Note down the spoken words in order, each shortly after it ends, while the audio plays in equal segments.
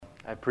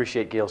I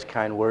appreciate Gail's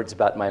kind words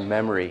about my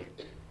memory,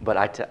 but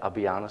I'll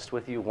be honest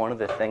with you, one of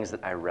the things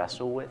that I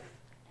wrestle with,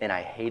 and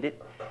I hate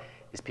it,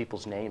 is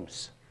people's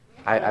names.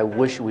 I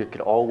wish we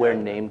could all wear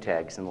name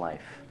tags in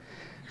life,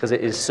 because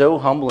it is so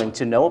humbling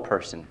to know a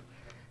person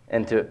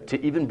and to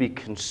even be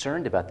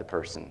concerned about the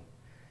person.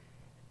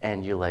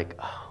 And you're like,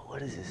 oh,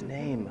 what is his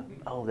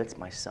name? Oh, that's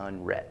my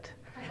son, Rhett.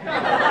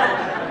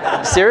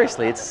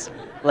 Seriously, it's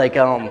like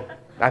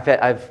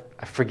I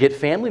forget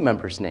family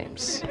members'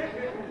 names.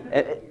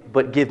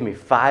 But give me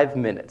 5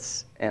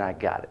 minutes, and I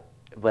got it.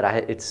 But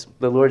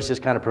the Lord's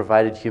just kind of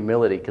provided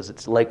humility, because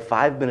it's like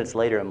 5 minutes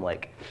later, I'm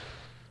like,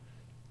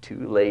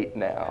 too late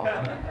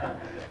now.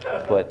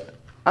 But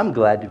I'm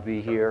glad to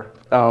be here.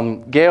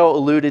 Gail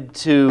alluded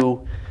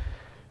to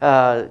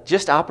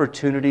just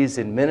opportunities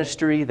in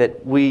ministry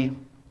that we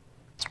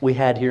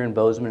had here in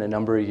Bozeman a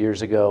number of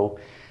years ago.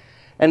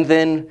 And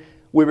then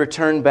we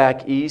returned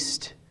back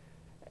east,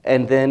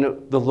 and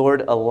then the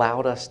Lord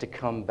allowed us to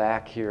come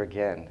back here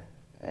again.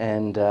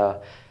 And,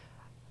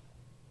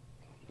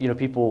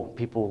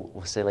 people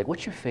will say, like,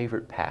 what's your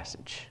favorite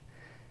passage?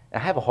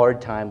 And I have a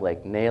hard time,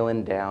 like,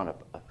 nailing down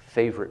a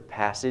favorite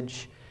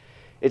passage.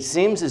 It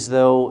seems as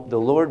though the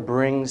Lord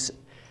brings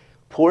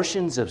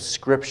portions of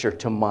Scripture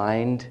to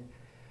mind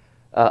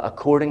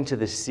according to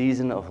the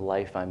season of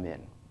life I'm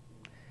in.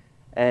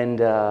 And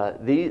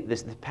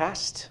the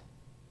past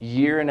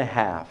year and a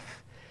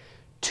half,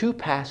 2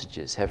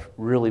 passages have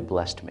really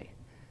blessed me.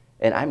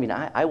 And I mean,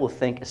 I will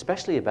think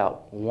especially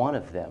about one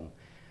of them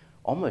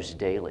almost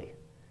daily.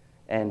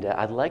 And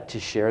I'd like to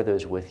share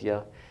those with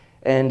you.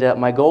 And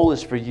my goal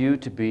is for you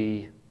to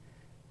be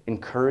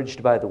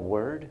encouraged by the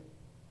Word,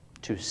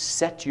 to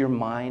set your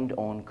mind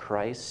on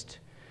Christ,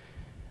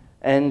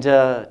 and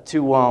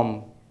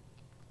to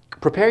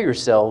prepare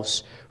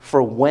yourselves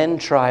for when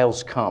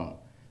trials come,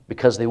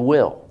 because they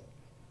will.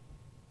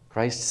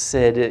 Christ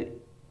said,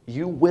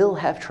 you will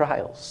have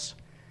trials.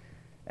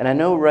 And I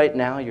know right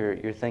now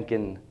you're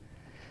thinking,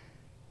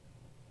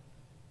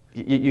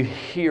 you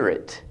hear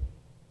it.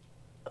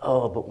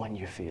 Oh, but when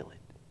you feel it.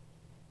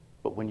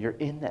 But when you're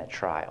in that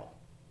trial.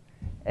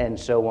 And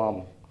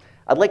so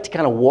I'd like to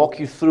kind of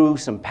walk you through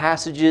some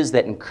passages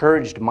that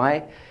encouraged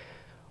myself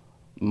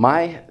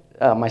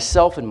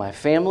and my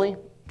family,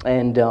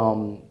 and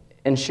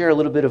share a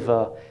little bit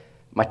of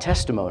my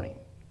testimony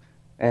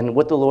and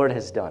what the Lord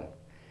has done.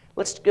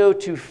 We'll go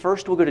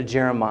to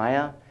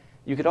Jeremiah.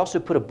 You could also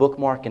put a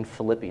bookmark in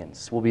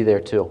Philippians. We'll be there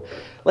too.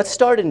 Let's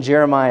start in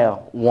Jeremiah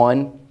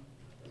 1.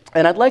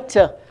 And I'd like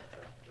to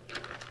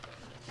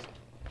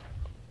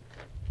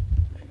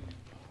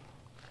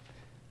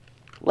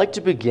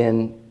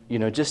begin,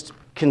 just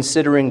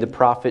considering the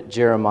prophet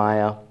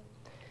Jeremiah.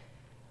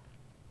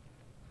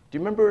 Do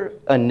you remember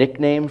a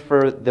nickname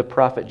for the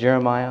prophet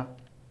Jeremiah?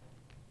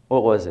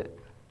 What was it?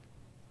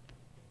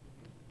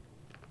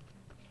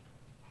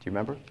 Do you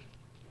remember?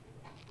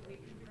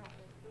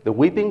 The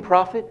weeping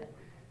prophet?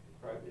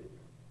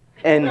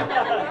 And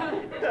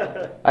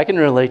I can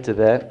relate to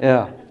that,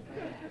 yeah.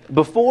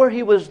 Before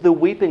he was the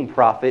weeping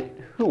prophet,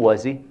 who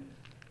was he?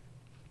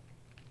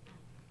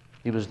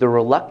 He was the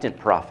reluctant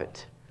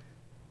prophet.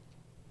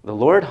 The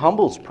Lord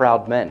humbles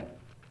proud men.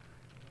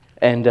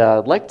 And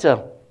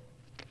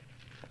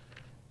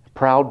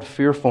proud,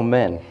 fearful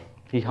men,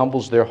 he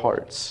humbles their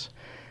hearts.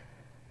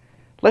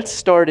 Let's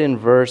start in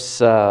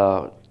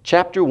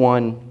chapter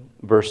 1,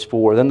 verse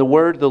 4. Then the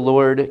word of the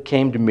Lord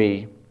came to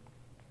me,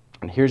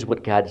 and here's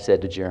what God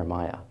said to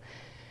Jeremiah.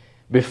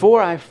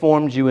 Before I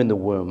formed you in the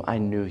womb, I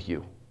knew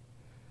you.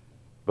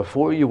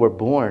 Before you were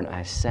born,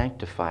 I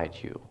sanctified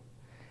you.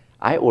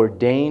 I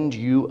ordained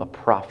you a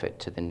prophet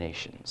to the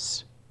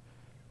nations.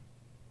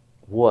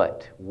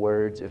 What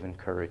words of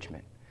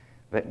encouragement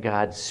that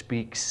God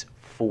speaks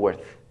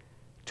forth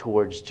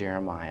towards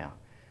Jeremiah.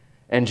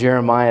 And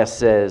Jeremiah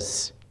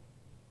says,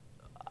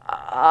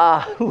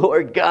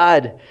 Lord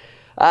God,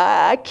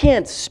 I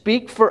can't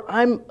speak, for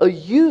I'm a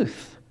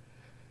youth.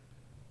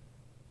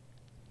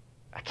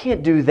 I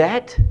can't do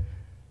that.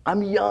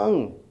 I'm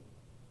young.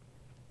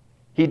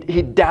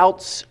 He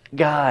doubts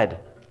God.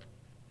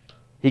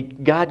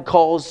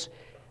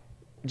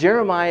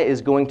 Jeremiah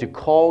is going to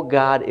call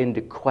God into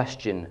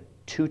question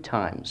 2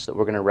 times that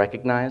we're going to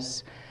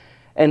recognize.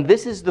 And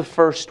this is the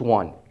first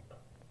one.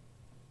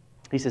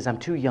 He says, I'm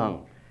too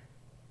young.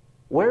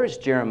 Where is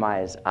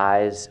Jeremiah's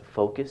eyes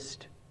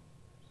focused?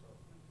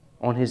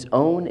 On his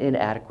own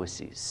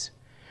inadequacies.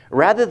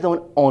 Rather than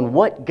on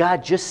what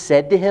God just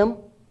said to him,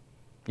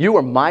 you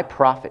are my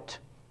prophet,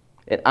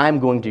 and I'm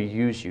going to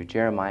use you.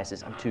 Jeremiah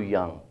says, I'm too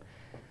young.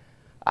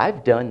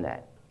 I've done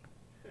that.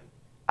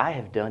 I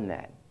have done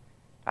that.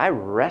 I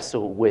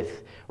wrestle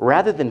with,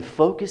 rather than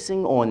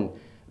focusing on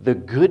the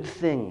good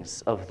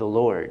things of the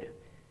Lord,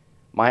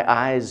 my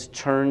eyes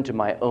turn to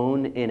my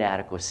own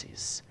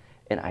inadequacies,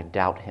 and I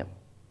doubt him.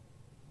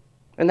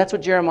 And that's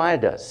what Jeremiah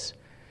does.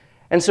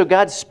 And so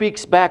God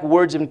speaks back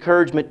words of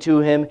encouragement to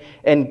him,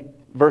 and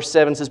verse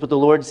 7 says, But the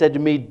Lord said to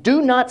me,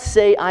 Do not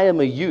say I am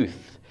a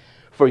youth,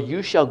 for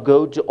you shall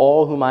go to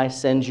all whom I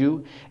send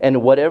you,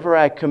 and whatever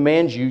I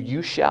command you,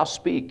 you shall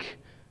speak.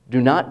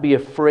 Do not be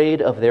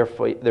afraid of their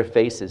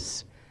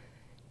faces.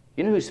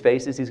 You know whose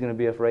faces he's going to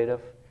be afraid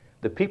of?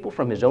 The people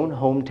from his own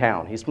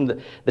hometown. He's from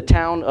the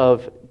town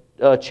of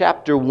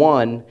chapter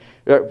 1,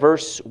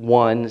 verse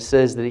 1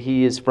 says that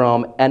he is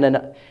from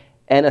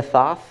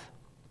Anathoth.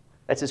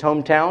 That's his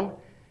hometown.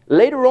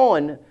 Later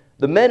on,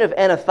 the men of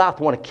Anathoth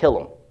want to kill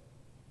him.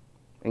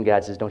 And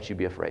God says, don't you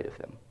be afraid of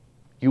them.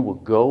 You will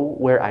go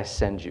where I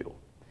send you.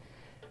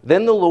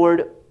 Then the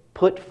Lord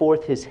put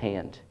forth his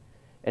hand,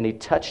 and he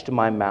touched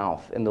my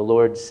mouth. And the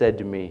Lord said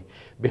to me,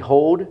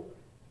 behold,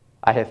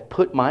 I have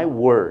put my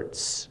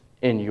words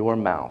in your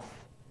mouth.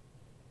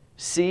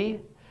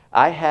 See,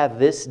 I have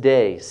this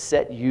day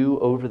set you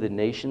over the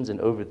nations and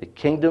over the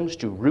kingdoms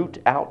to root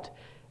out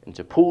and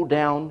to pull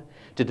down,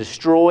 to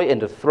destroy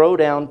and to throw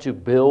down, to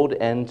build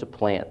and to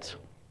plant.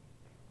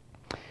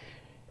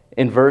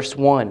 In verse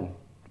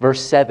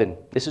 7,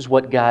 this is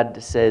what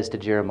God says to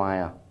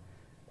Jeremiah.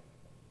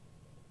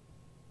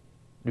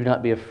 Do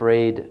not be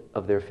afraid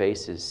of their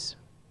faces,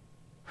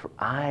 for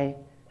I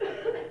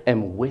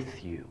am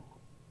with you.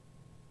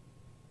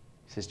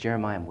 He says,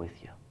 Jeremiah, I'm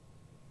with you.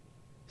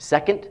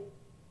 Second,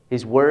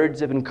 his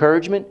words of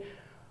encouragement.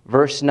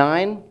 Verse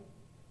 9,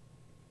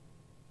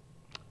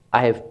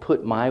 I have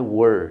put my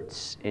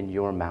words in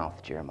your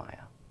mouth, Jeremiah.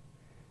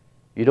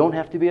 You don't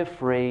have to be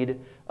afraid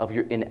of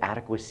your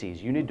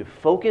inadequacies. You need to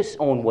focus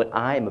on what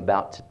I am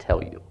about to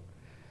tell you.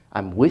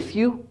 I'm with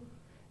you,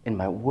 and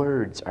my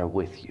words are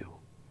with you.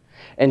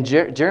 And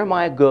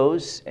Jeremiah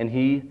goes and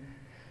he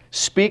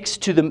speaks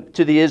to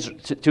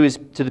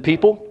the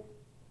people.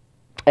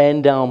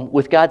 And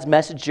with God's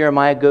message,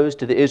 Jeremiah goes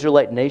to the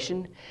Israelite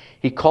nation.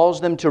 He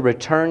calls them to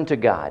return to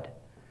God.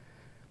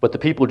 But the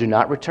people do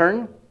not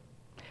return.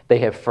 They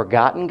have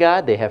forgotten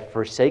God. They have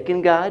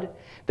forsaken God.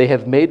 They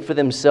have made for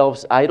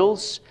themselves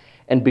idols.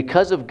 And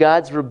because of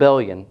God's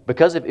rebellion,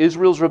 because of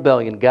Israel's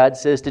rebellion, God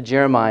says to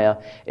Jeremiah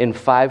in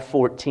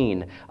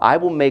 5:14, I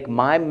will make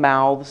my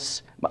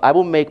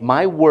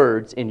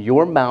words in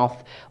your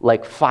mouth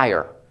like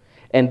fire,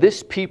 and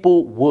this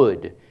people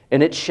wood,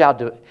 and it shall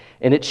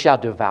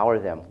devour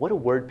them. What a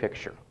word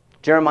picture.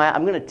 Jeremiah,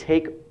 I'm going to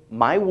take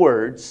my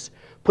words,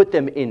 put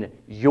them in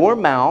your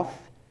mouth.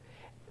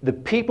 The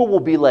people will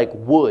be like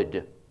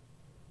wood,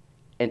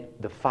 and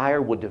the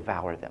fire will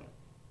devour them.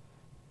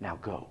 Now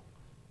go.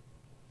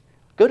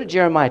 Go to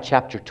Jeremiah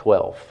chapter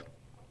 12.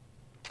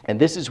 And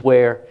this is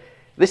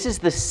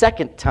the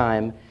second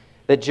time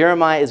that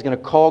Jeremiah is going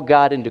to call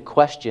God into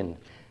question.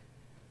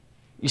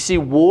 You see,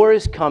 war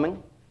is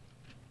coming.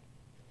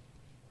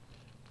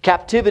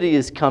 Captivity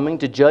is coming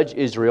to judge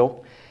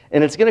Israel.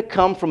 And it's going to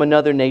come from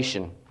another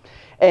nation.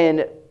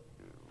 And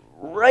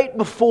right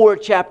before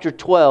chapter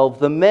 12,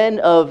 the men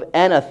of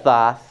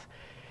Anathoth,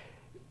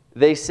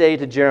 they say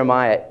to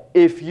Jeremiah,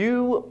 if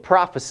you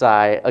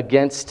prophesy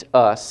against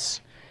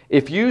us,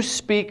 if you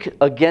speak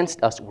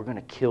against us, we're going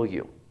to kill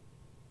you.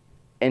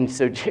 And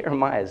so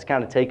Jeremiah is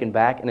kind of taken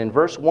back. And in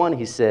verse 1,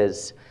 he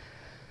says,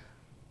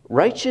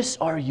 righteous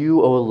are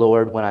you, O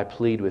Lord, when I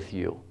plead with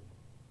you.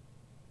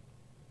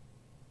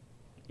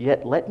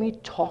 Yet let me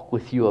talk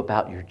with you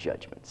about your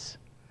judgments.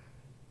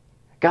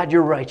 God,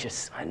 you're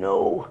righteous. I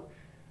know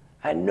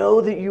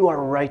that you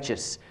are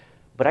righteous.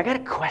 But I got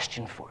a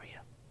question for you.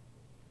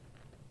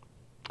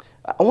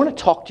 I want to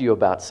talk to you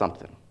about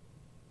something.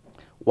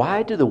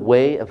 Why do the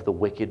way of the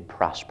wicked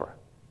prosper?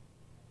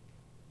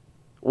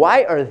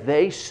 Why are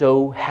they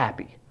so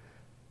happy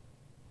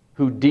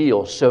who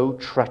deal so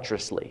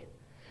treacherously?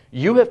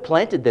 You have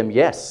planted them,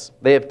 yes.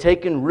 They have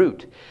taken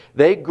root.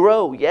 They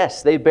grow,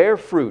 yes. They bear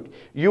fruit.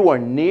 You are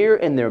near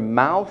in their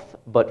mouth,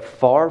 but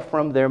far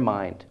from their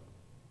mind.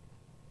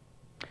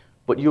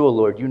 But you, O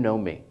Lord, you know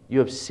me. You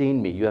have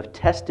seen me. You have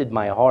tested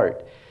my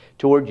heart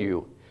toward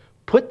you.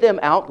 Put them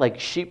out like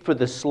sheep for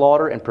the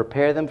slaughter and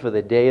prepare them for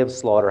the day of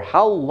slaughter.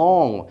 How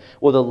long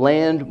will the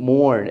land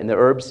mourn and the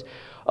herbs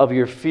of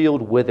your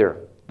field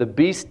wither? The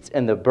beasts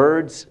and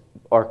birds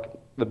are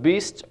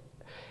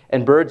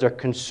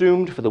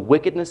consumed for the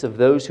wickedness of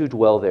those who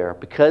dwell there,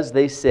 because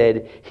they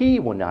said, he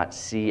will not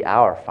see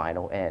our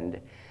final end. Do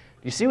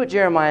you see what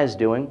Jeremiah is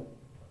doing?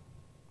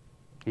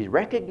 He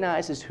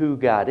recognizes who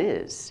God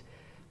is,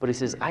 but he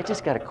says, I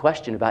just got a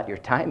question about your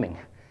timing.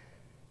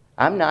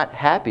 I'm not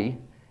happy,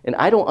 and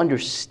I don't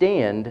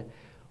understand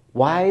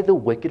why the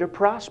wicked are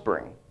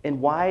prospering and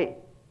why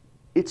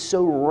it's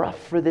so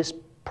rough for this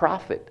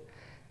prophet.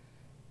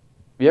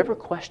 Have you ever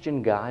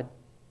questioned God?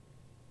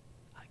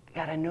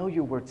 God, I know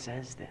your word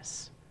says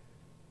this.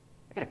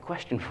 I got a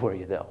question for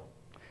you, though.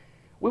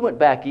 We went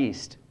back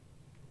east,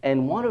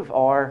 and one of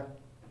our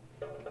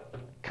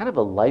kind of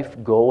a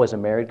life goal as a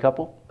married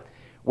couple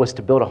was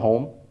to build a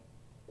home.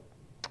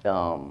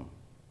 I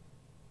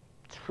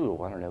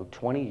don't know,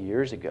 20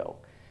 years ago.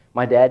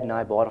 My dad and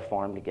I bought a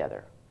farm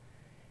together.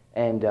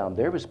 And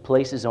there was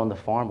places on the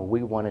farm where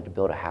we wanted to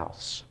build a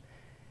house.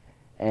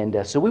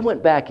 And so we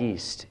went back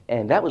east,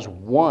 and that was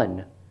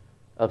one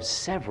of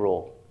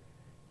several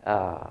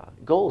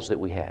goals that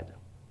we had.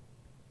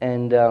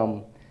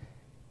 And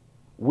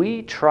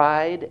we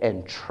tried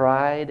and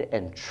tried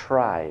and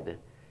tried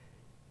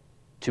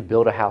to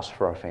build a house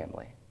for our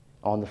family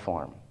on the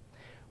farm.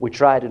 We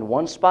tried in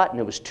one spot, and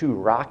it was too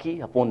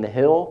rocky up on the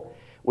hill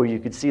where you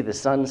could see the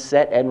sun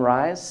set and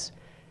rise.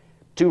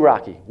 Too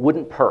rocky,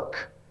 wouldn't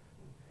perk,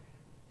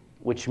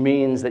 which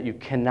means that you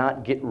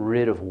cannot get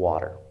rid of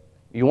water.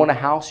 You want a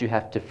house, you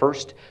have to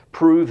first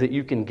prove that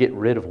you can get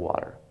rid of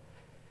water.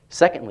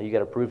 Secondly, you got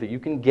to prove that you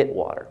can get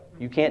water.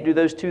 You can't do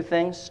those two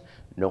things,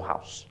 no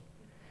house.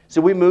 So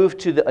we moved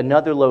to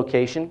another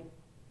location,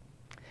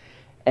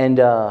 and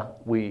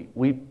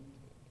we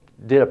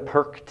did a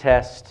perk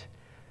test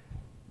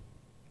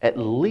at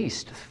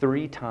least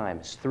 3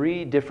 times,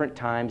 3 different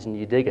times, and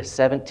you dig a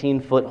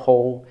 17-foot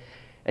hole,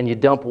 and you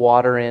dump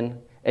water in,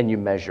 and you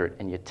measure it,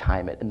 and you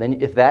time it. And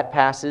then if that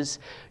passes,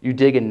 you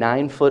dig a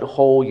 9-foot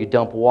hole, you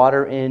dump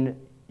water in,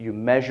 you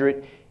measure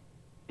it.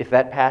 If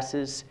that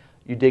passes,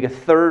 you dig a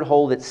 3rd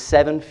hole that's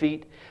 7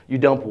 feet, you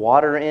dump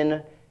water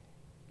in,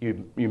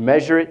 you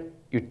measure it,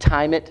 you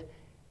time it,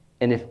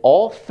 and if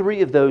all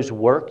 3 of those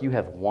work, you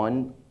have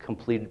 1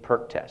 completed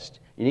perk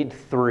test. You need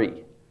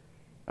 3,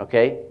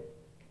 okay?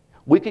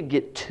 We could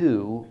get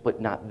 2,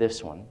 but not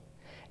this one.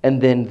 And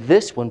then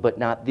this one, but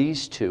not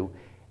these 2.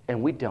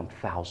 And we dumped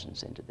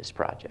thousands into this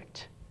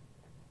project.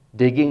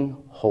 Digging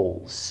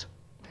holes.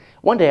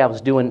 One day I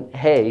was doing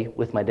hay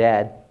with my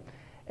dad,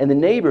 and the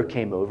neighbor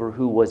came over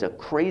who was a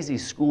crazy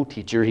school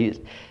teacher. His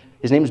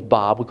name's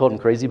Bob. We called him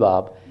Crazy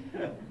Bob.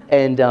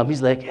 And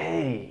he's like,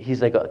 hey,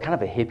 he's like kind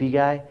of a hippie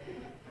guy.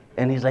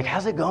 And he's like,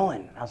 how's it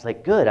going? I was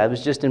like, good. I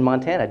was just in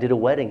Montana. I did a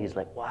wedding. He's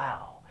like,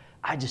 wow,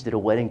 I just did a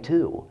wedding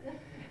too.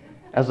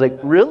 I was like,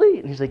 really?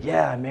 And he's like,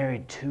 yeah, I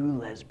married 2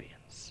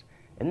 lesbians.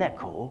 Isn't that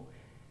cool?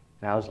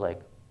 And I was like,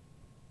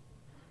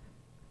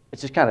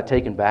 it's just kind of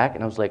taken back.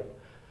 And I was like,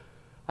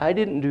 I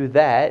didn't do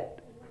that.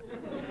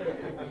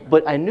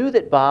 But I knew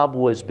that Bob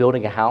was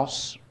building a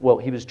house. Well,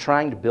 he was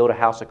trying to build a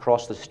house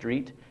across the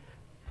street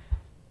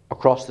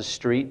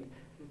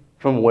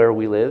from where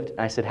we lived. And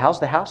I said, how's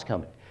the house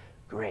coming?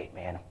 Great,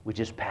 man. We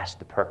just passed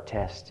the perk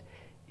test.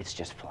 It's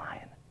just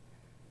flying.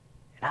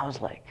 And I was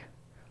like,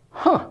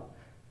 huh.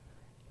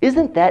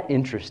 Isn't that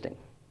interesting?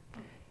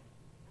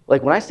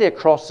 Like when I say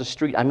across the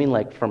street, I mean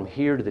like from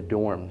here to the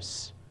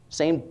dorms.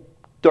 Same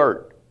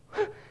dirt,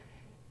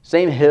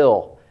 same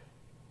hill.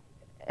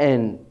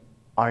 And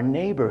our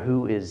neighbor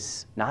who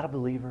is not a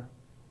believer,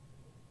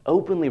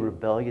 openly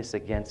rebellious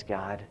against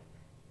God,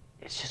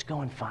 it's just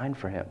going fine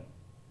for him.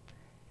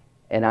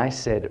 And I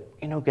said,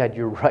 you know, God,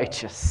 you're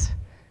righteous,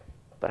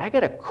 but I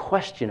got a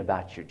question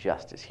about your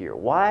justice here.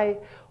 Why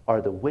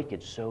are the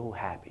wicked so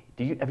happy?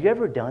 Have you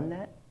ever done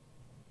that?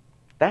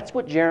 That's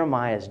what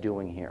Jeremiah is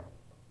doing here.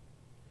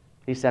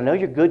 He said, I know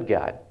you're good,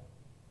 God,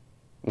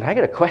 and I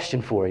got a question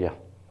for you.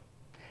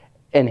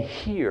 And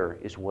here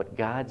is what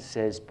God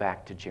says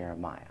back to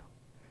Jeremiah.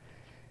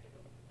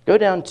 Go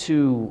down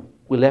to,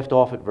 we left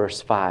off at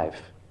verse 5.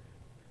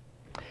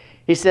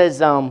 He says,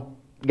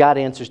 God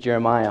answers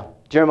Jeremiah,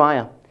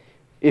 Jeremiah,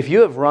 if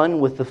you have run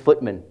with the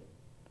footmen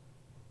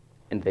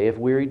and they have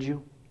wearied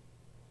you,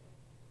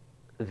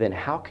 then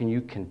how can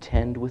you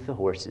contend with the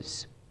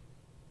horses?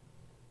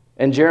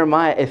 And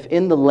Jeremiah, if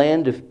in the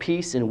land of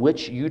peace in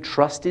which you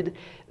trusted,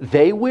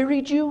 they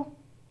wearied you,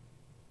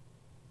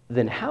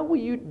 then how will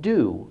you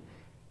do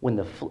in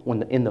the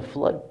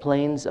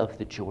floodplains of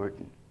the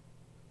Jordan?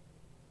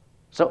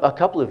 So a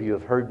couple of you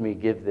have heard me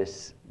give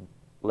this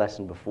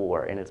lesson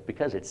before, and it's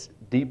because it's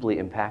deeply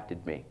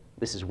impacted me.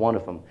 This is one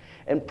of them.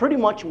 And pretty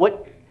much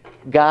what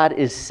God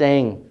is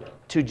saying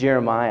to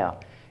Jeremiah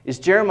is,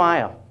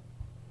 Jeremiah,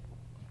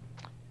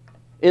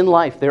 in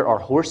life there are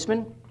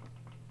horsemen.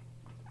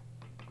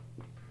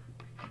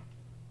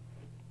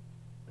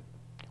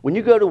 When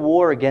you go to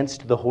war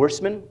against the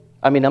horsemen,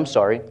 let me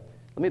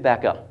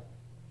back up.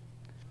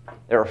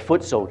 There are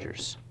foot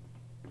soldiers.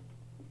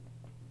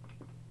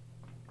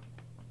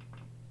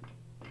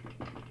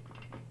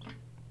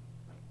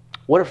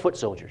 What are foot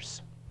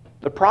soldiers?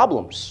 They're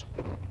problems.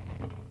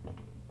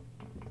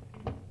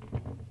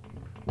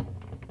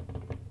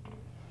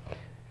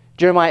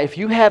 Jeremiah, if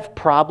you have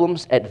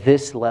problems at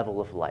this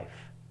level of life,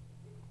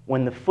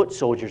 when the foot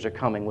soldiers are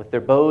coming with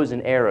their bows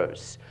and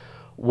arrows,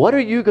 what are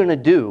you going to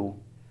do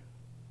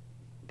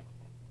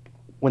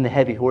when the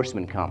heavy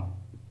horsemen come?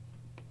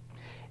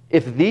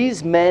 If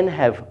these men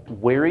have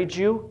wearied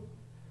you,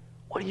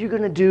 what are you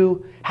going to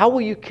do? How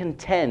will you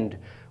contend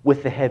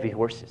with the heavy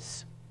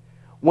horses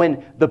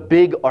when the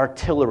big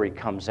artillery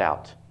comes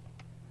out?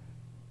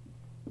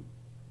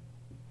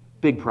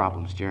 Big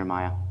problems,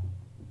 Jeremiah.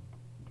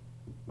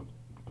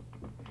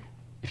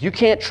 If you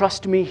can't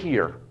trust me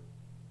here,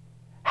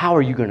 how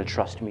are you going to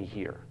trust me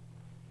here?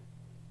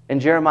 And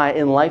Jeremiah,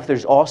 in life,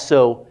 there's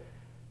also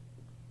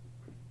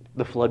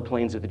the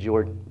floodplains of the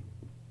Jordan.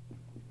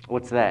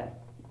 What's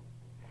that?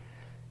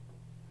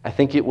 I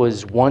think it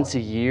was once a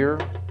year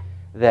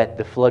that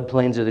the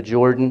floodplains of the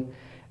Jordan,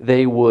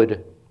 they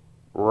would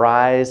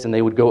rise and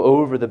they would go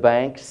over the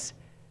banks,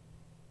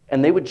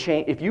 and they would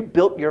change. If you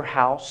built your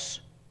house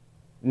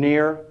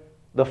near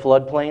the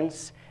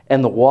floodplains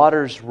and the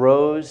waters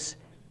rose,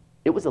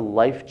 it was a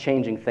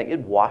life-changing thing.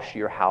 It'd wash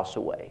your house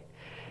away.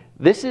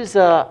 This is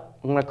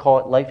I'm going to call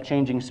it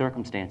life-changing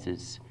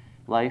circumstances.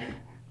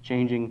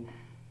 Life-changing,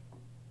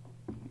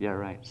 yeah,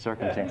 right,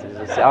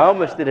 circumstances. I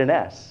almost did an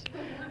S.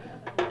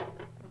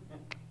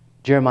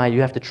 Jeremiah,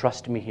 you have to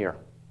trust me here.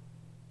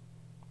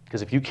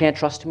 Because if you can't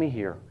trust me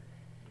here,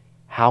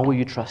 how will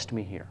you trust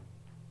me here?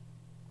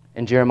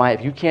 And Jeremiah,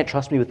 if you can't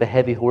trust me with the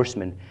heavy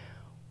horsemen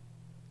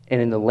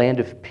and in the land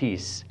of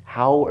peace,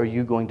 how are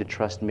you going to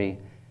trust me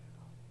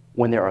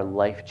when there are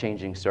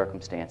life-changing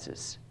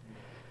circumstances?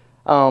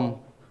 A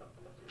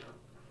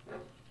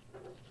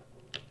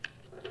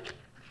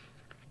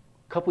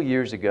couple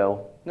years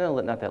ago, no,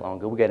 not that long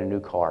ago, we got a new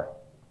car.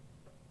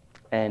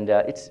 And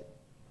it's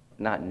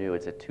not new,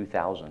 it's a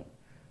 2000.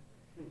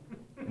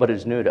 But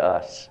it's new to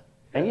us.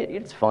 And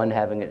it's fun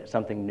having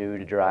something new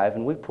to drive.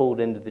 And we pulled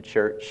into the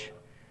church.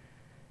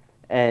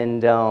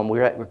 And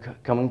we're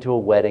coming to a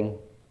wedding.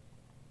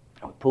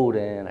 I pulled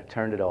in, I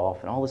turned it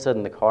off, and all of a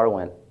sudden the car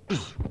went,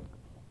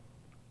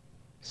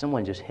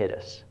 someone just hit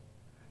us.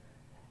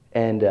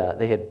 And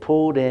they had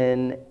pulled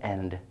in,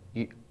 and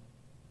you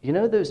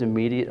know those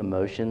immediate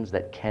emotions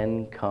that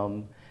can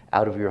come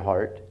out of your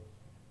heart?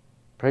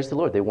 Praise the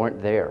Lord, they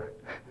weren't there.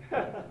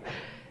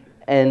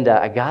 And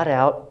I got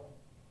out,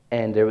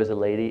 and there was a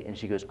lady, and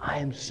she goes, I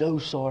am so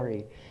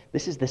sorry.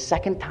 This is the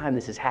second time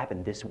this has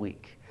happened this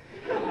week.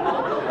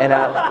 And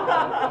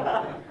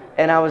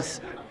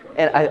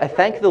I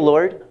thank the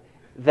Lord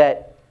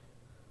that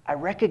I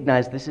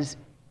recognize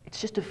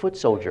it's just a foot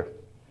soldier.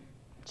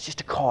 It's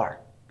just a car.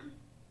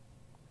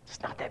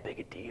 It's not that big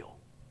a deal.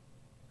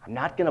 I'm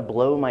not going to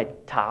blow my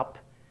top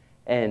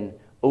and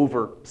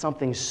over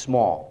something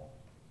small.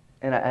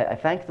 And I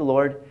thank the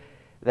Lord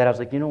that I was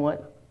like, you know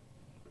what?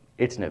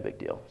 It's no big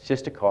deal. It's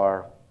just a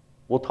car.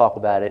 We'll talk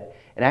about it.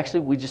 And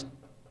actually, we just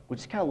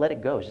kind of let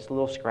it go. It's just a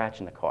little scratch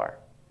in the car.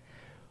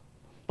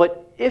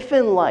 But if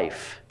in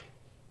life,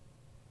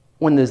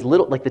 when there's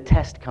little, like the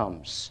test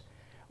comes,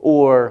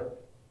 or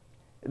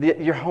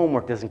your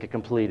homework doesn't get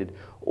completed,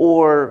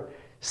 or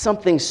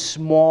something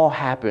small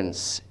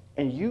happens,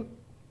 and you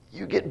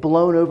get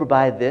blown over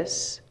by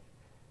this,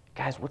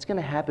 guys, what's going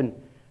to happen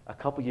a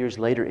couple years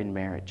later in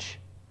marriage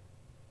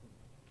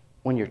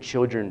when your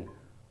children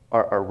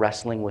are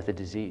wrestling with a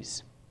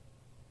disease?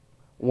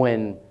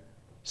 When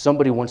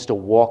somebody wants to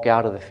walk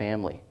out of the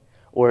family,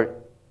 or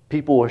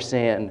people are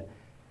saying,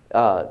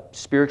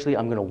 spiritually,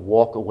 I'm going to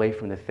walk away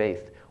from the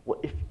faith.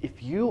 Well,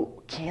 if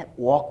you can't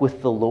walk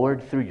with the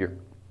Lord through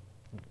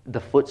the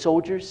foot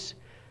soldiers,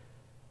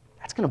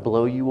 that's going to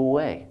blow you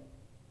away.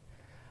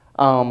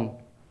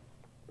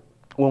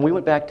 When we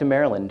went back to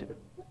Maryland,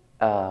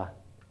 I'll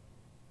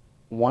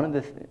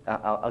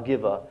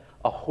give a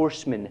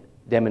horseman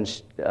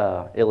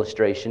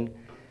illustration,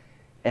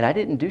 and I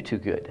didn't do too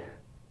good.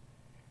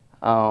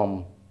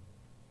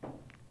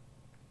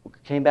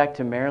 Came back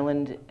to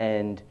Maryland,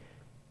 and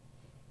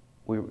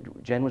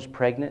Jen was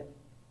pregnant,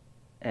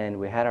 and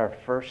we had our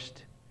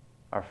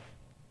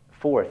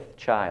fourth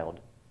child,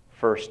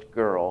 first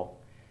girl.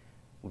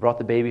 We brought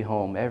the baby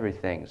home.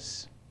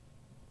 Everything's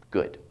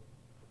good.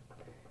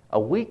 A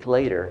week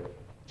later,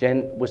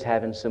 Jen was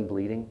having some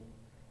bleeding,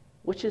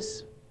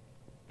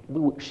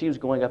 she was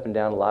going up and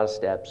down a lot of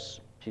steps.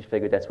 She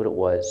figured that's what it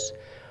was.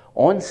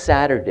 On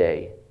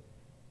Saturday,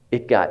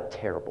 it got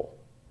terrible.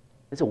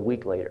 It's a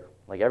week later.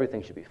 Like,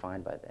 everything should be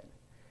fine by then.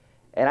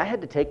 And I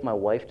had to take my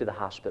wife to the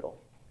hospital.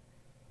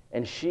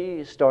 And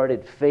she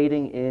started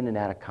fading in and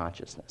out of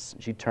consciousness.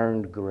 She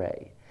turned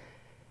gray.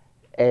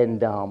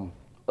 And our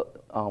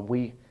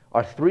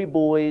three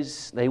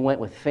boys, they went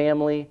with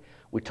family.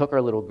 We took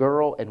our little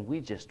girl, and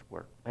we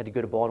had to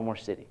go to Baltimore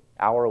City,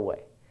 hour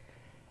away.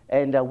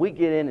 And we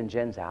get in, and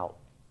Jen's out.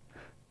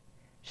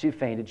 She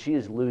fainted. She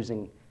is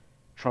losing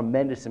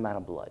tremendous amount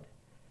of blood.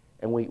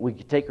 And we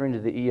take her into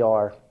the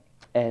ER,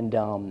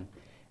 and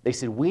they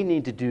said, we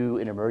need to do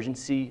an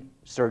emergency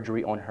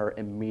surgery on her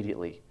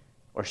immediately,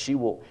 or she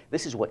will.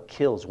 This is what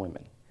kills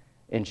women,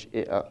 and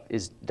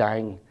is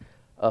dying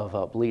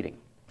of bleeding.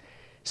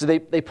 So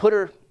they put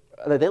her.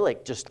 They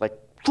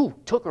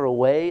took her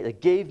away. They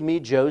gave me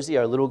Josie,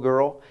 our little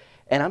girl,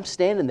 and I'm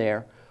standing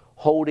there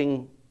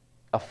holding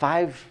a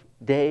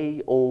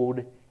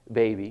 5-day-old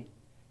baby.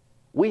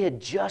 We had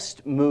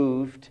just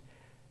moved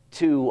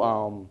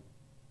to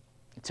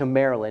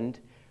Maryland.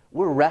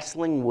 We're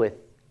wrestling with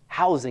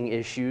housing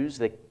issues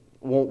that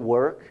won't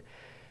work.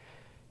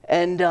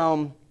 And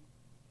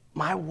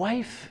my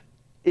wife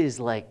is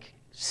like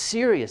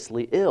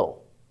seriously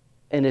ill.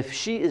 And if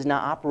she is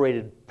not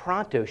operated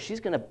pronto, she's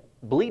going to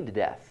bleed to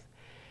death.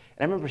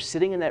 And I remember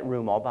sitting in that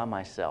room all by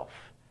myself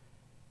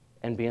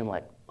and being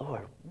like,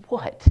 Lord,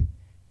 what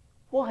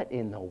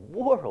in the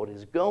world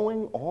is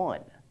going on?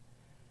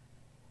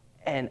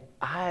 And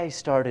I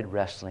started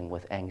wrestling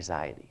with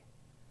anxiety.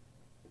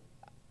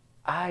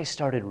 I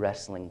started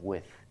wrestling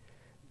with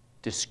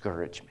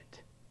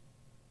discouragement.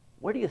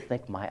 Where do you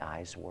think my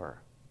eyes were?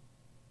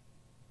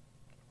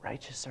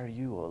 Righteous are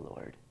you, O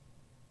Lord.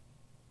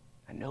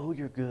 I know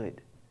you're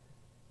good,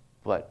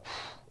 but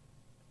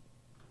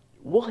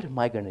what am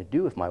I going to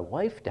do if my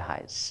wife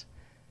dies?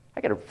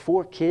 I got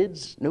 4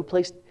 kids, no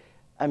place.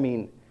 I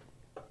mean,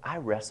 I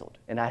wrestled,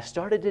 and I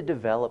started to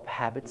develop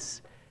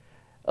habits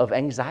of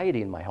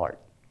anxiety in my heart.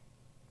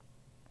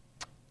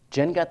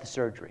 Jen got the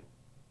surgery.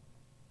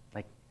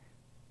 Like,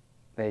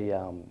 they,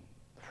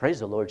 praise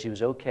the Lord, she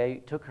was okay.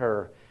 It took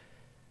her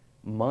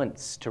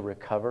months to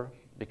recover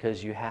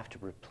because you have to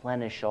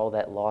replenish all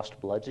that lost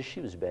blood, so she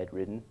was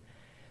bedridden.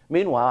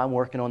 Meanwhile, I'm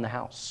working on the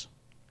house.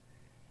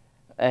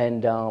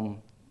 And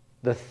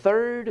the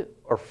third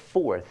or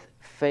fourth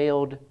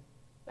failed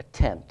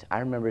attempt, I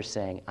remember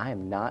saying,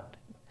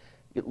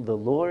 the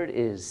Lord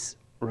is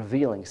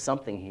revealing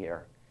something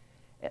here,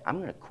 and I'm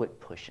going to quit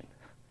pushing.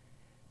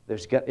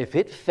 If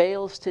it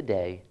fails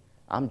today,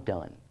 I'm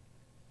done.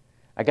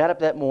 I got up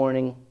that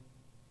morning,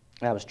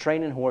 and I was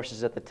training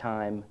horses at the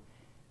time.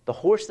 The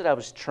horse that I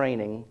was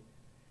training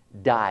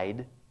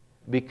died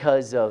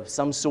because of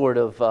some sort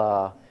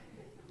of,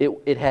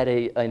 it had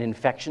an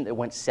infection that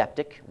went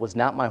septic, was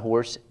not my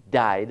horse,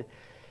 died.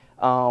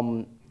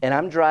 And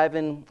I'm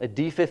driving a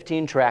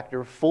D15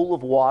 tractor full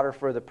of water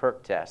for the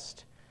perk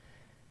test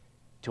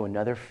to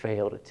another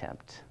failed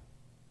attempt.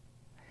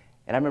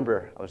 And I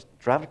remember I was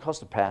driving across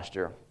the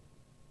pasture,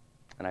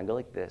 and I go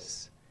like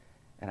this,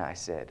 and I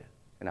said,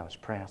 and I was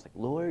praying, I was like,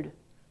 Lord,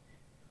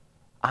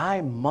 I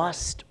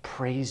must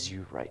praise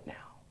you right now.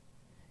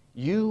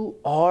 You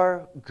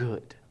are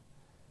good.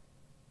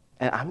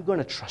 And I'm going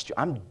to trust you.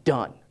 I'm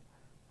done.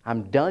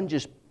 I'm done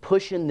just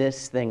pushing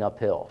this thing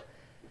uphill.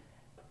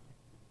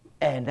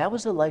 And that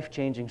was a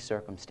life-changing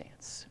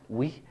circumstance.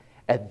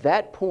 At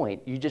that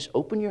point, you just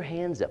open your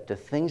hands up to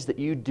things that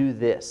you do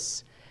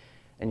this,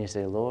 and you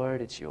say,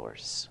 Lord, it's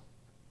yours.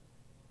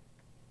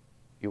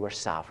 You are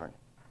sovereign.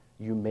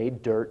 You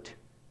made dirt.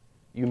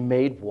 You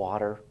made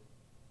water.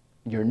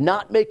 You're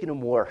not making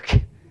them work.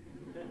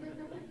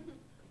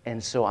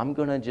 And so I'm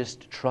going to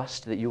just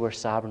trust that you are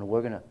sovereign.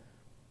 We're going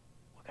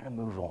to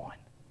move on.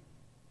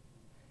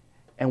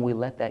 And we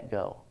let that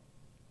go.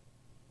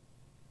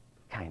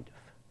 Kind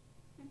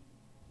of.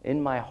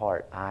 In my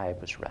heart, I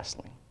was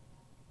wrestling.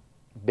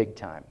 Big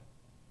time.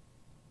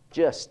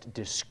 Just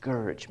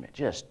discouragement,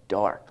 just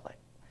dark, like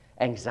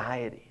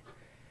anxiety.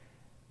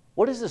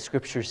 What does the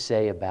scripture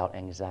say about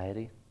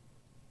anxiety?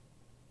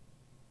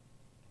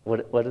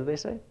 What do they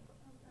say?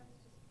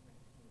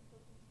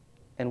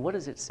 And what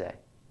does it say?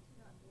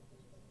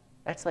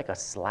 That's like a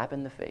slap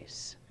in the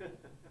face.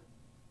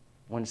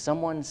 When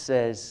someone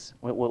says,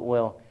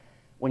 well,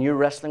 when you're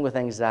wrestling with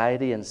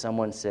anxiety and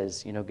someone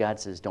says, God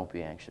says, don't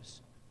be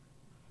anxious.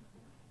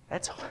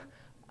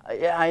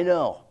 Yeah, I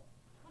know.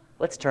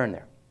 Let's turn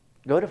there.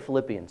 Go to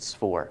Philippians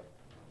 4.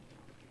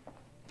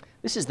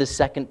 This is the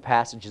second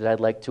passage that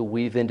I'd like to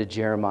weave into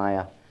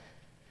Jeremiah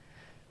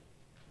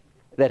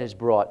that has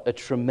brought a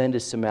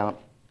tremendous amount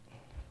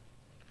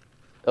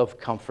of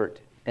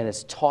comfort and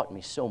has taught me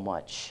so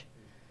much.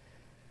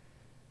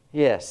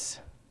 Yes,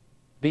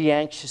 be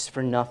anxious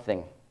for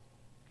nothing.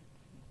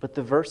 But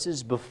the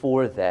verses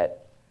before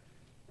that,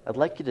 I'd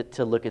like you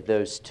to look at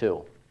those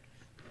too.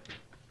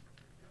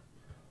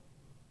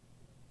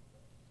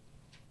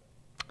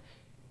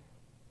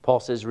 Paul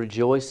says,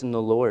 rejoice in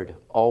the Lord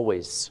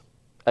always.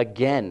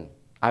 Again,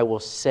 I will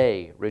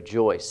say,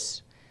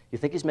 rejoice. You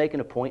think he's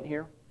making a point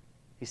here?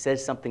 He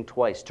says something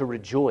twice. To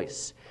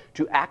rejoice.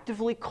 To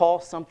actively call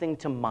something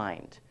to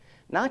mind.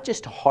 Not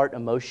just a heart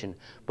emotion,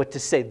 but to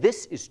say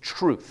this is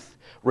truth.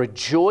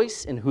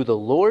 Rejoice in who the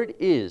Lord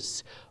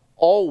is.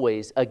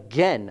 Always,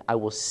 again, I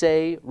will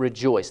say,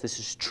 rejoice. This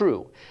is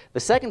true. The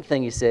second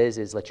thing he says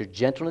is, let your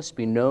gentleness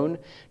be known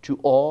to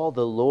all.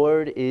 The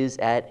Lord is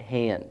at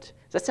hand.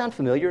 Does that sound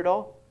familiar at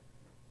all?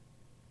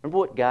 Remember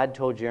what God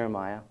told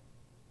Jeremiah?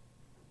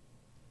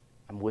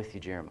 I'm with you,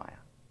 Jeremiah.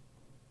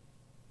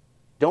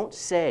 Don't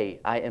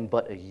say, I am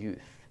but a youth,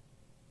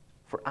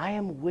 for I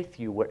am with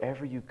you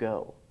wherever you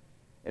go,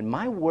 and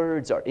my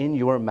words are in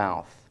your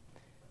mouth.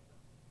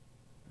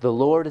 The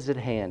Lord is at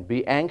hand.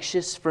 Be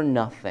anxious for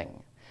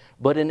nothing,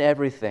 but in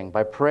everything,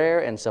 by prayer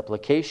and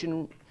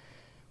supplication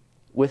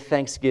with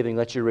thanksgiving,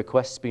 let your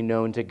requests be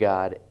known to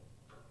God.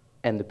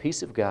 And the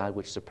peace of God,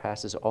 which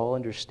surpasses all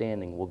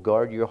understanding, will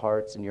guard your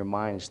hearts and your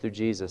minds through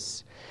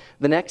Jesus.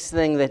 The next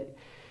thing that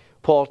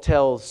Paul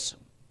tells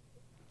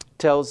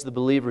the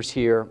believers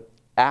here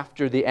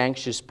after the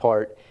anxious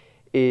part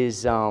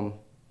is,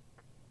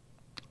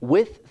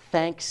 with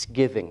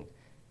thanksgiving,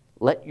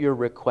 let your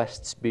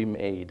requests be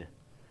made.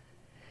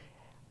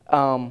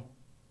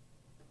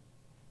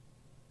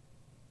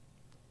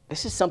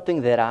 This is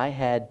something that I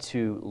had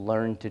to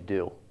learn to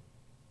do,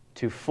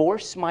 to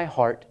force my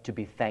heart to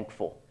be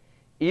thankful.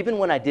 Even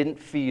when I didn't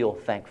feel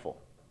thankful.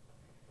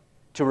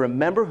 To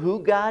remember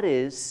who God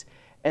is,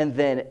 and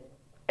then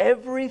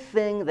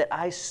everything that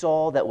I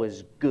saw that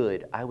was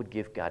good, I would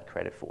give God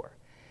credit for.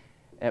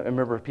 And I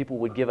remember people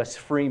would give us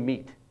free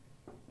meat.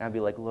 And I'd be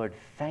like, Lord,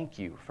 thank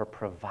you for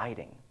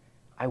providing.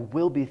 I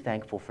will be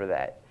thankful for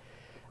that.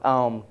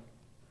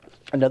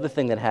 Another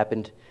thing that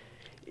happened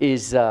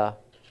is I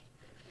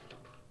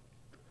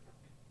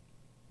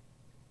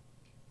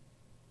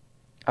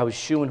was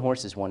shoeing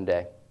horses one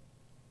day.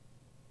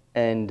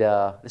 And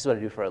this is what I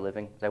do for a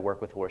living. I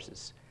work with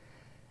horses.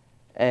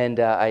 And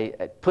I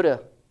put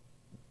a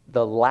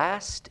the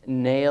last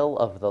nail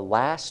of the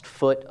last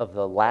foot of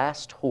the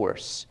last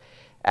horse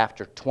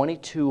after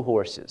 22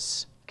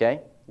 horses,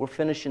 okay? We're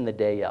finishing the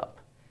day up.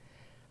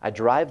 I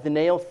drive the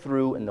nail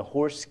through, and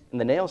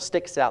the nail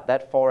sticks out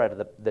that far out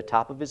of the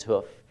top of his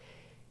hoof.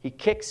 He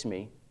kicks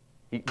me.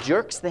 He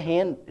jerks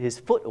his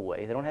foot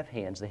away. They don't have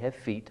hands, they have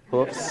feet,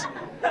 hoofs.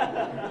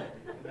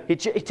 He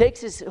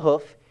takes his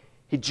hoof,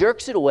 he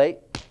jerks it away,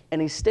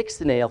 and he sticks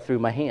the nail through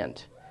my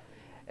hand.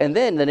 And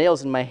then the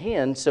nail's in my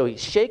hand, so he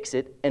shakes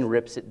it and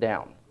rips it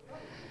down.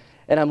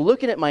 And I'm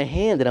looking at my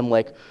hand, and I'm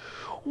like,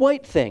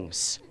 white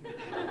things.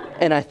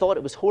 And I thought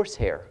it was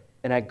horsehair.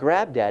 And I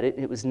grabbed at it,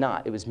 and it was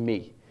not. It was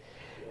me.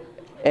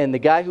 And the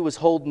guy who was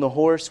holding the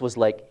horse was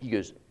like, he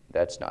goes,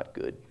 that's not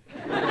good.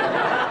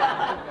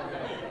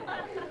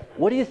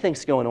 What do you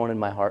think's going on in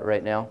my heart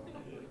right now?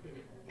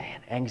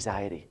 Man,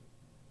 anxiety.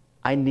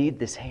 I need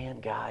this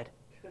hand, God.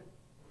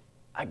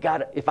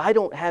 If I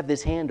don't have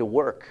this hand to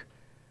work,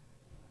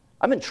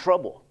 I'm in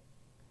trouble.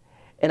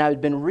 And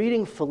I've been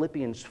reading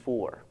Philippians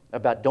 4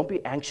 about don't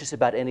be anxious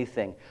about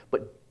anything,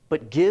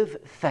 but give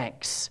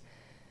thanks.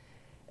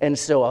 And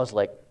so I was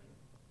like,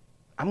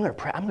 I'm going to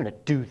pray. I'm going to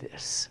do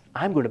this.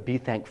 I'm going to be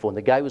thankful. And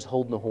the guy who was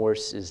holding the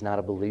horse is not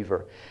a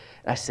believer.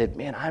 And I said,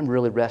 man, I'm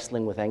really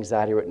wrestling with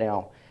anxiety right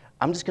now.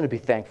 I'm just going to be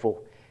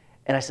thankful.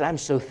 And I said, I'm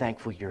so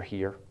thankful you're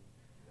here.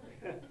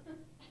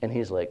 And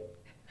he's like,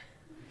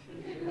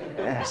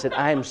 and I said,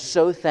 I am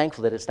so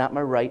thankful that it's not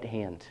my right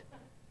hand.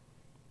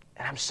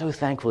 And I'm so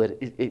thankful that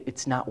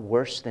it's not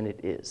worse than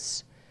it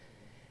is.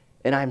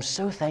 And I'm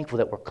so thankful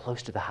that we're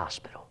close to the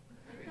hospital.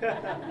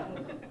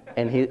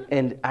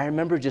 And I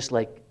remember just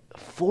like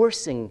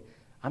forcing,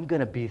 I'm going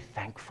to be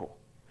thankful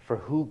for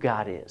who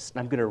God is. And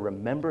I'm going to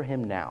remember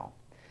him now.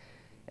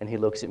 And he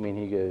looks at me and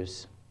he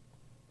goes,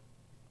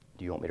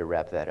 do you want me to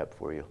wrap that up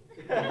for you?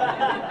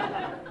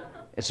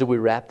 And so we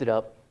wrapped it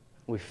up.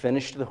 We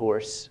finished the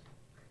horse.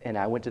 And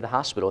I went to the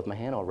hospital with my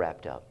hand all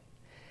wrapped up.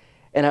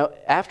 And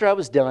after I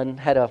was done,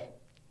 had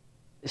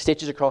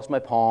stitches across my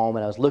palm,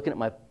 and I was looking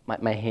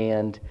at my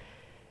hand,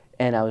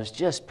 and I was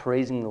just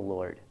praising the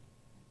Lord.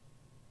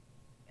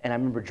 And I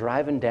remember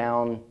driving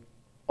down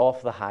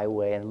off the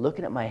highway and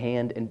looking at my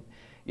hand, and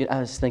I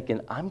was thinking,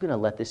 I'm going to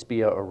let this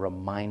be a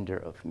reminder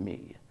of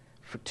me,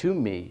 to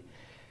me,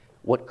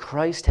 what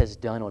Christ has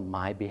done on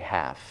my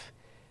behalf.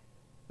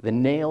 The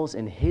nails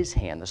in his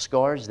hand, the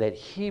scars that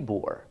he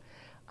bore,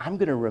 I'm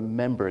going to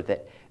remember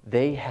that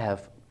he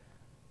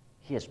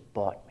has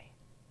bought me,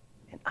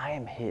 and I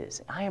am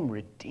his. I am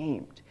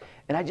redeemed.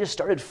 And I just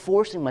started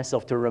forcing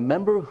myself to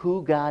remember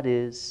who God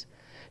is,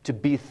 to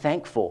be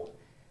thankful.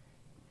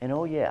 And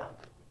oh yeah,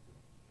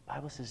 the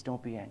Bible says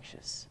don't be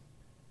anxious.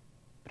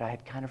 But I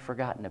had kind of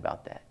forgotten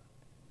about that.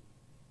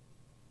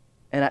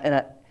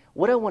 And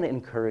what I want to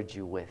encourage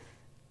you with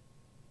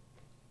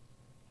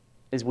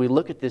as we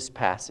look at this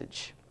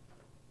passage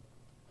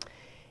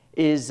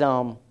is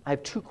I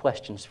have two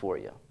questions for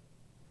you.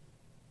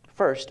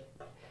 First,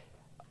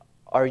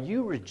 are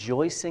you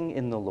rejoicing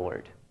in the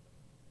Lord?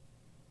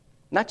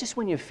 Not just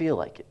when you feel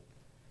like it,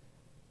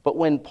 but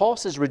when Paul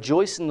says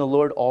rejoice in the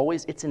Lord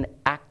always, it's an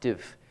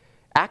active.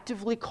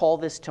 Actively call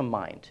this to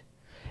mind.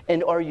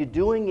 And are you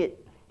doing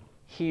it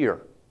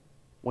here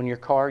when your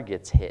car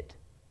gets hit?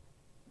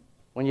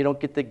 When you don't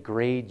get the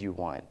grade you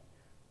want?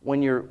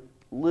 When your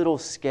little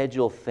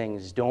schedule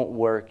things don't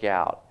work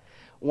out?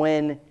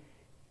 When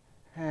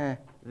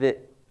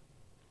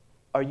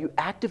are you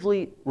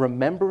actively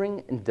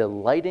remembering and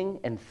delighting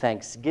and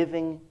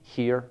thanksgiving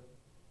here?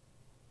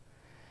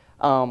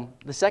 The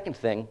second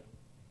thing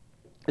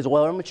is, what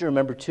I want you to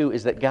remember too,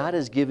 is that God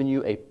has given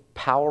you a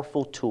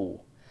powerful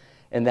tool,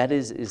 and that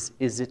is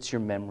it's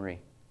your memory.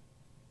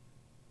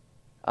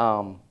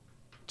 To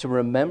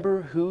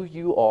remember who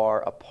you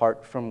are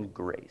apart from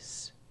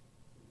grace.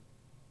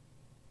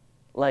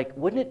 Like,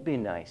 wouldn't it be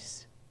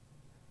nice?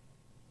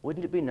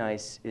 Wouldn't it be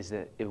nice is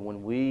that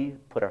when we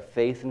put our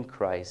faith in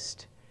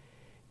Christ,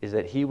 is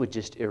that he would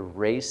just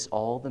erase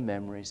all the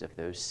memories of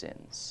those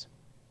sins.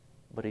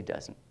 But he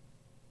doesn't.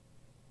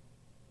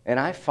 And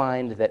I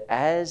find that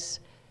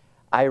as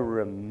I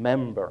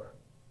remember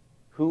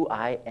who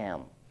I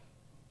am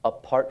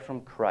apart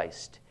from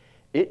Christ,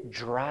 it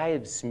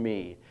drives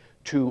me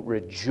to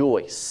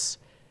rejoice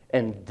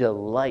and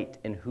delight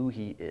in who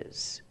he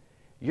is.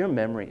 Your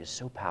memory is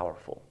so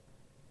powerful.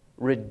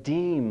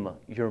 Redeem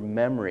your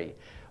memory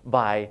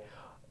by,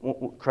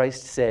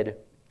 Christ said,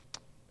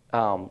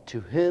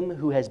 to him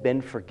who has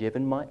been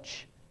forgiven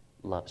much,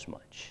 loves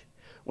much.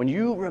 When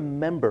you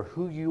remember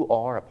who you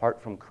are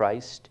apart from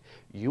Christ,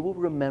 you will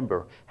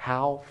remember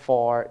how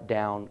far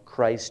down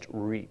Christ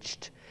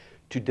reached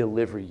to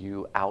deliver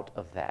you out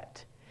of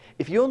that.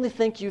 If you only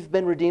think you've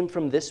been redeemed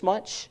from this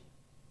much,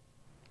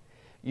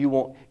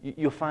 you'll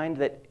find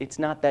that it's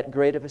not that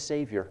great of a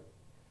Savior.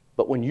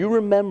 But when you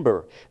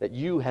remember that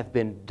you have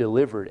been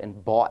delivered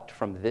and bought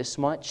from this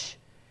much,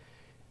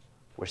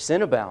 where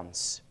sin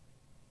abounds,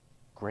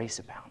 grace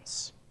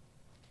abounds.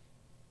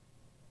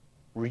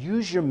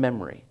 Reuse your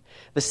memory.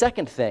 The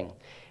second thing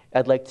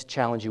I'd like to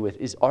challenge you with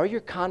is, are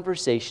your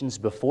conversations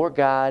before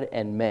God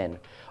and men,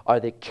 Are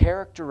they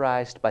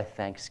characterized by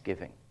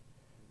thanksgiving?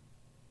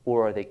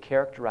 Or are they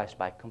characterized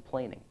by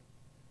complaining?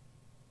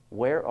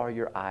 Where are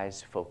your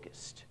eyes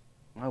focused?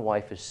 My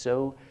wife is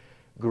so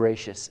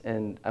gracious,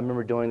 and I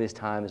remember during these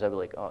times I'd be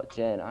like, "Oh,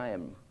 Jen,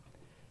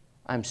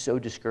 I'm so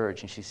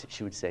discouraged," and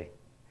she would say,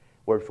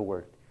 word for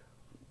word,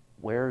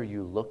 "Where are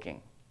you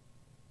looking?"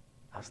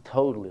 I was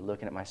totally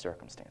looking at my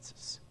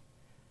circumstances.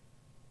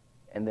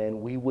 And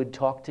then we would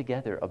talk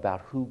together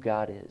about who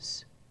God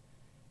is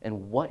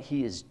and what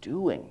He is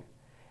doing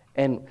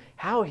and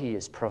how He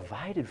has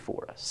provided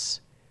for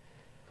us.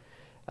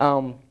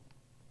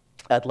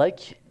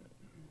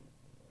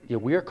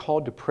 We are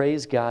called to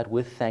praise God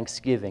with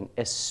thanksgiving,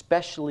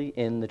 especially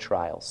in the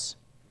trials.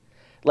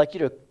 I'd like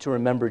you to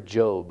remember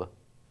Job.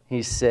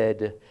 He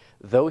said,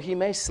 "Though he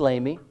may slay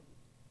me,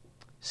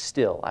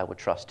 still I would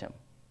trust him."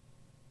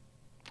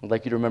 I'd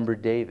like you to remember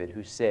David,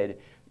 who said,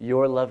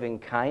 "Your loving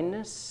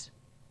kindness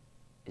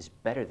is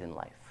better than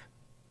life."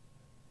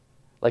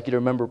 I'd like you to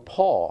remember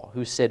Paul,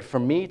 who said, "For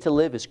me to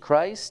live is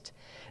Christ,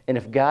 and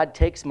if God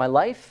takes my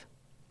life,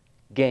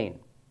 gain.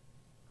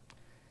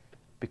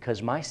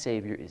 Because my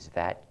Savior is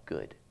that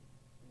good."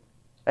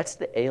 That's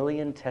the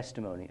alien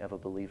testimony of a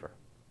believer.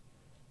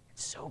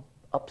 It's so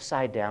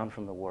upside down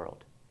from the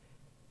world.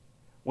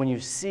 When you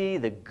see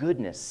the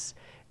goodness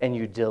and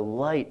you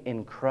delight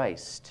in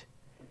Christ,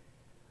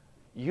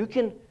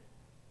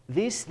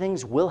 these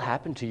things will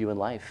happen to you in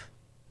life.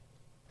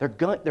 They're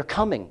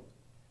coming.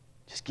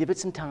 Just give it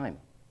some time.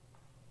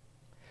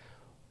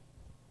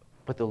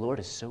 But the Lord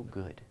is so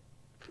good.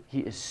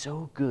 He is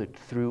so good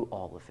through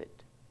all of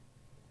it.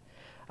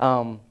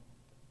 I'm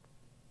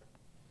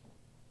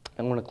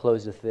going to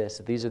close with this.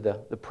 These are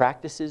the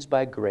practices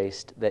by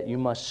grace that you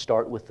must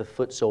start with the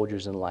foot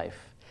soldiers in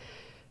life,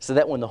 so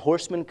that when the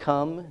horsemen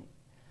come,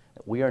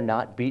 we are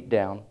not beat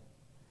down,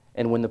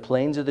 and when the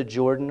plains of the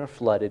Jordan are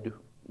flooded,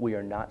 we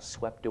are not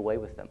swept away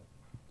with them.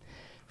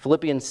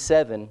 Philippians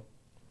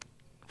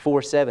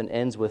 4:7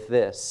 ends with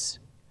this: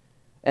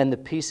 "And the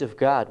peace of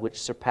God, which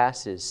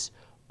surpasses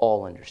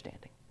all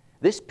understanding."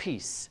 This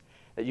peace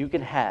that you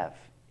can have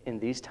in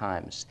these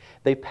times,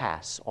 they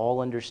pass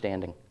all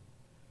understanding.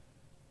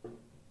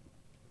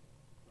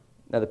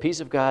 Now, the peace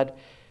of God,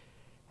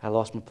 I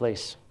lost my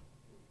place.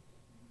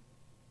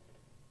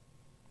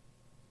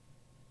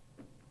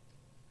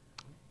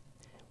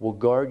 Will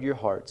guard your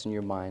hearts and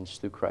your minds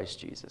through Christ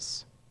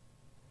Jesus.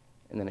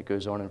 And then it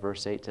goes on in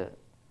verse 8 to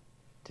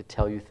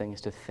tell you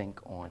things to think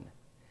on.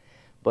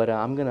 But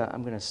I'm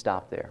gonna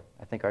stop there.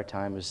 I think our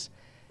time is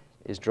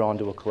drawn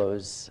to a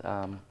close.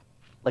 I'd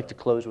like to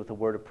close with a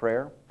word of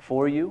prayer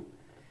for you,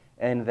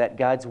 and that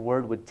God's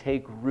word would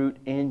take root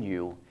in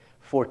you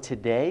for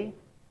today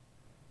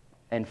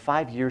and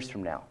 5 years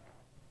from now.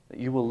 That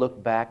you will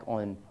look back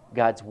on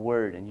God's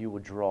word and you will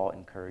draw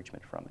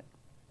encouragement from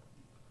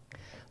it.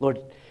 Lord,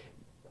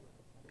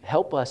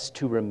 help us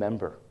to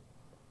remember.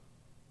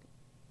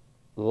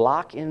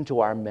 Lock into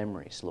our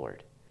memories,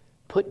 Lord.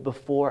 Put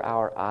before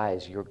our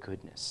eyes your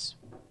goodness.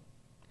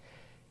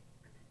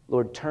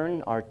 Lord,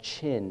 turn our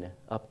chin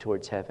up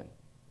towards heaven.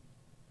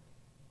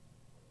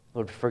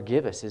 Lord,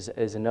 forgive us,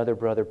 as another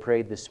brother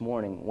prayed this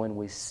morning, when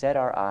we set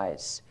our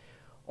eyes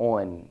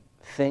on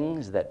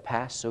things that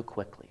pass so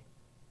quickly.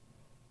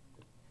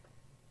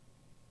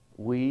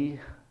 We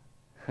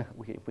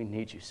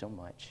need you so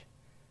much.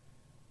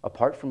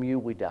 Apart from you,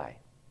 we die.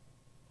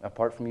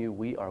 Apart from you,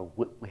 we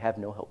have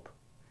no hope.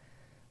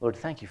 Lord,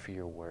 thank you for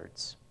your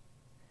words.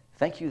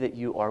 Thank you that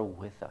you are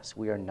with us.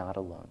 We are not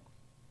alone.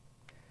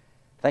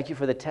 Thank you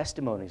for the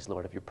testimonies,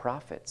 Lord, of your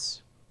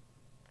prophets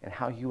and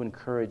how you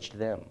encouraged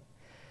them.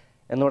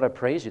 And Lord, I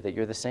praise you that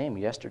you're the same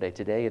yesterday,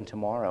 today, and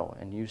tomorrow.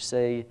 And you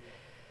say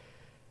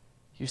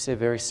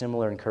very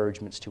similar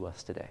encouragements to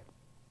us today.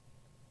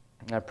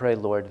 And I pray,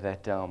 Lord,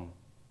 that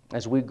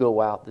as we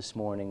go out this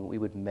morning, we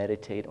would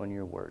meditate on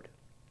your word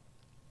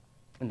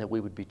and that we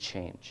would be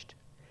changed.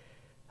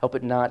 Help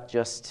it not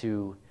just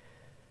to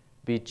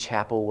be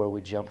chapel where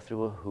we jump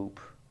through a hoop,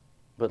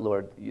 but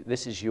Lord,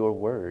 this is your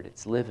word.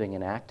 It's living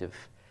and active.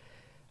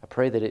 I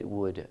pray that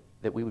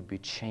we would be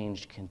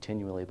changed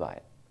continually by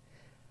it.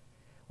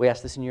 We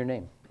ask this in your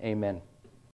name. Amen.